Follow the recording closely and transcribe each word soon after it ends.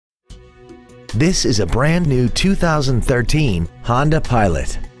This is a brand new 2013 Honda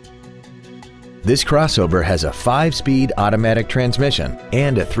Pilot. This crossover has a 5-speed automatic transmission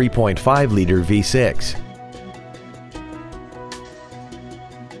and a 3.5-liter V6.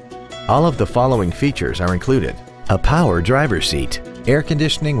 All of the following features are included: a power driver's seat, air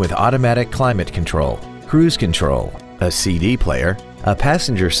conditioning with automatic climate control, cruise control, a CD player, a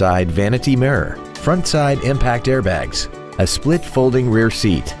passenger side vanity mirror, front side impact airbags, a split folding rear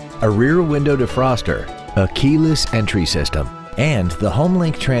seat, a rear window defroster, a keyless entry system, and the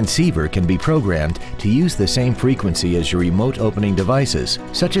HomeLink transceiver can be programmed to use the same frequency as your remote opening devices,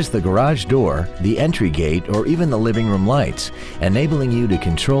 such as the garage door, the entry gate, or even the living room lights, enabling you to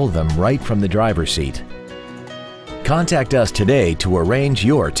control them right from the driver's seat. Contact us today to arrange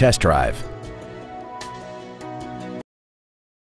your test drive.